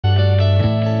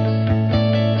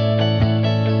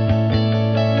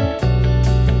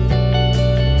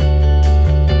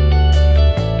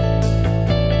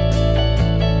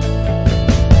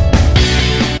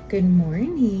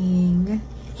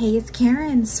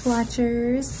Karen,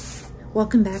 Swatchers.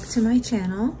 Welcome back to my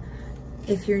channel.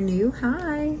 If you're new,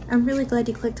 hi. I'm really glad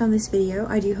you clicked on this video.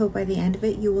 I do hope by the end of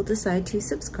it you will decide to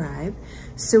subscribe.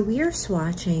 So we are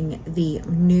swatching the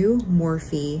new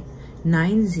Morphe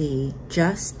 9Z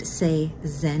Just Say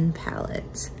Zen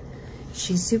palette.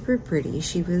 She's super pretty.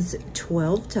 She was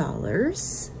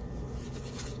 $12.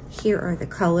 Here are the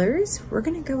colors. We're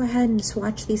gonna go ahead and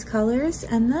swatch these colors,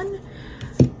 and then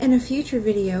in a future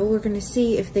video, we're gonna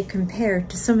see if they compare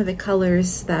to some of the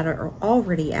colors that are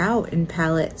already out in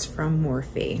palettes from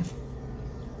Morphe.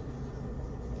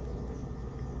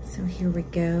 So here we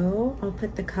go. I'll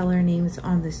put the color names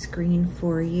on the screen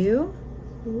for you.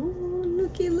 Ooh,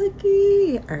 looky,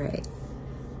 looky. All right,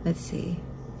 let's see.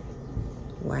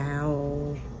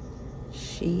 Wow,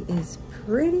 she is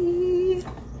pretty.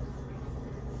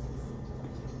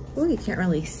 Oh, you can't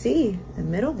really see the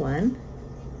middle one.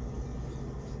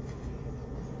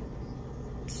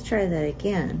 Let's try that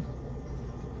again.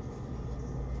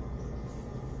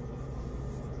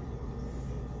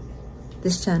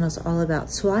 This channel is all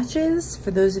about swatches. For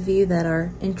those of you that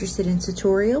are interested in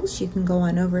tutorials, you can go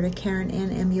on over to Karen and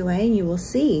MUA and you will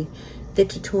see the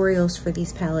tutorials for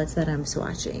these palettes that I'm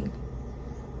swatching.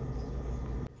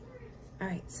 All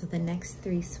right, so the next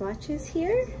three swatches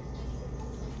here.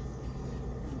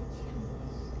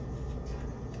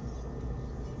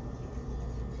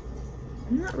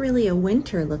 Not really a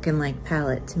winter looking like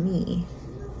palette to me.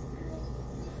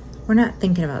 We're not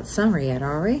thinking about summer yet,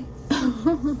 are we?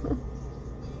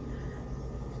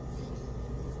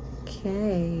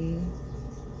 Okay.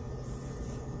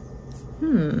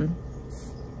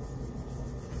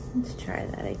 Let's try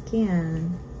that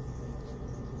again.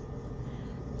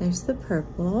 There's the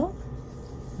purple,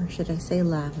 or should I say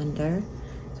lavender?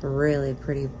 It's a really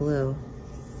pretty blue.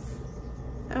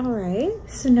 All right,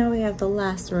 so now we have the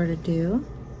last row to do.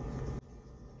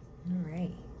 All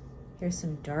right, here's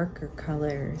some darker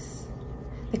colors.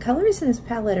 The colors in this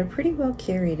palette are pretty well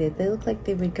curated. They look like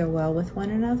they would go well with one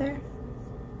another.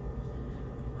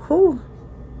 Whew,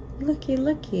 looky,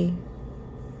 looky.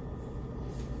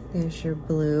 There's your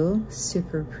blue,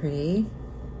 super pretty.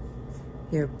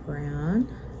 Your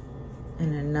brown,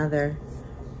 and another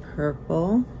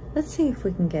purple. Let's see if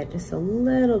we can get just a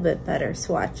little bit better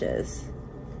swatches.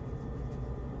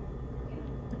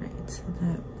 So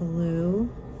that blue.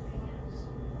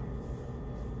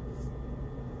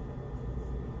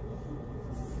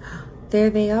 There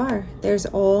they are. There's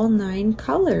all 9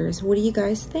 colors. What do you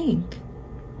guys think?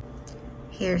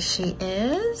 Here she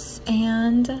is,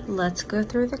 and let's go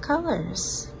through the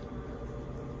colors.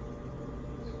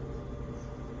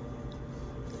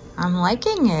 I'm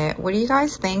liking it. What do you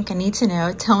guys think? I need to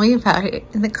know. Tell me about it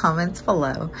in the comments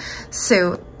below.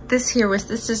 So this here was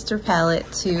the sister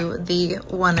palette to the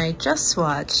one I just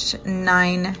swatched,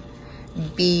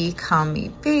 9B Call Me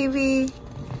Baby.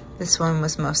 This one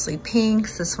was mostly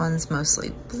pinks. This one's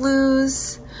mostly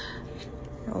blues.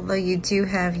 Although you do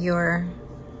have your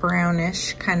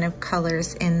brownish kind of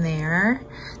colors in there.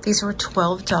 These were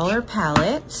 $12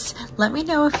 palettes. Let me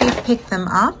know if you've picked them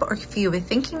up or if you were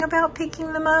thinking about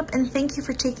picking them up, and thank you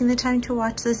for taking the time to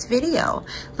watch this video.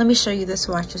 Let me show you the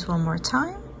swatches one more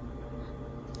time.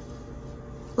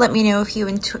 Let me know if you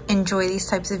enjoy these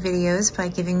types of videos by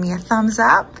giving me a thumbs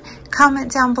up,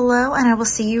 comment down below, and I will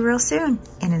see you real soon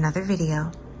in another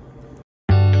video.